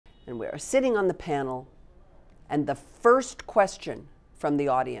And we are sitting on the panel, and the first question from the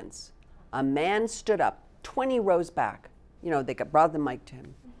audience, a man stood up 20 rows back. You know, they brought the mic to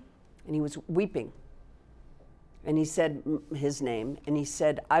him, and he was weeping. And he said his name, and he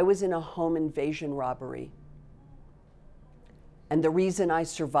said, "I was in a home invasion robbery. And the reason I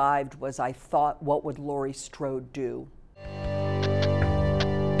survived was I thought, what would Laurie Strode do?"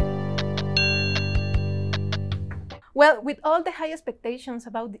 Well, with all the high expectations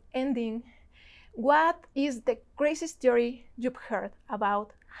about the ending, what is the craziest theory you've heard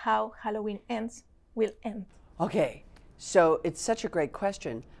about how Halloween will end? Okay, so it's such a great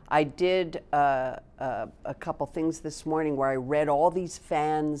question. I did a couple things this morning where I read all these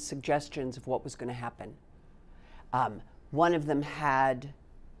fans' suggestions of what was going to happen. One of them had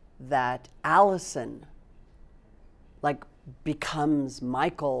that Allison becomes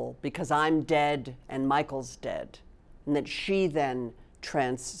Michael because I'm dead and Michael's dead, and that she then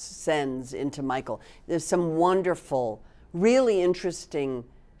transcends into Michael. There's some wonderful, really interesting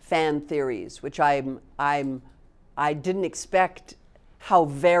fan theories, which I didn't expect how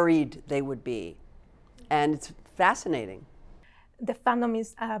varied they would be, and it's fascinating. The fandom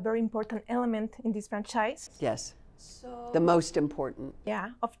is a very important element in this franchise. Yes, the most important. Yeah,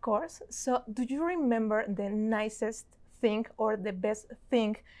 of course. So do you remember the nicest thing or the best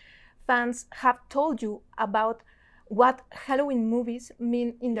thing fans have told you about what Halloween movies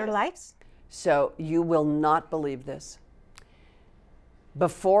mean in their lives? So you will not believe this.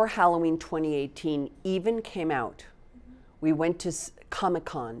 Before Halloween 2018 even came out, we went to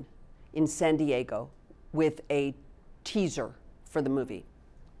Comic-Con in San Diego with a teaser for the movie.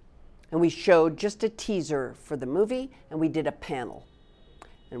 And we showed just a teaser for the movie, and we did a panel.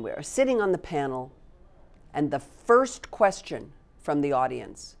 And we are sitting on the panel, and the first question from the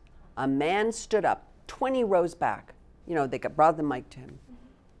audience, a man stood up 20 rows back. You know, they brought the mic to him,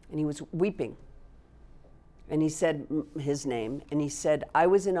 and he was weeping. And he said his name, and he said, "I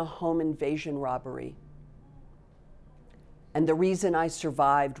was in a home invasion robbery. And the reason I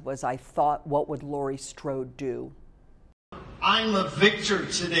survived was I thought, what would Laurie Strode do?" I'm a victor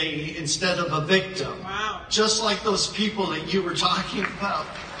today instead of a victim. Wow. Just like those people that you were talking about.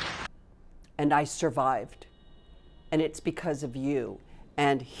 And I survived. And it's because of you.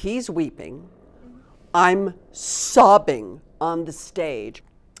 And he's weeping. I'm sobbing on the stage.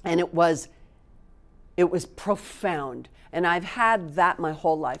 And it was profound. And I've had that my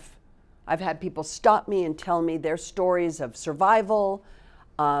whole life. I've had people stop me and tell me their stories of survival,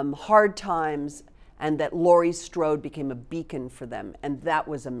 hard times, and that Laurie Strode became a beacon for them. And that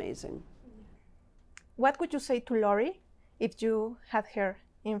was amazing. What would you say to Laurie if you had her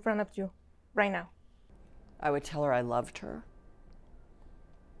in front of you right now? I would tell her I loved her.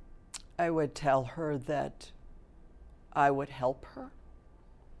 I would tell her that I would help her.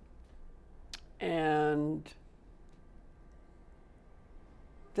 And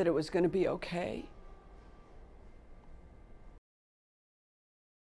that it was going to be okay.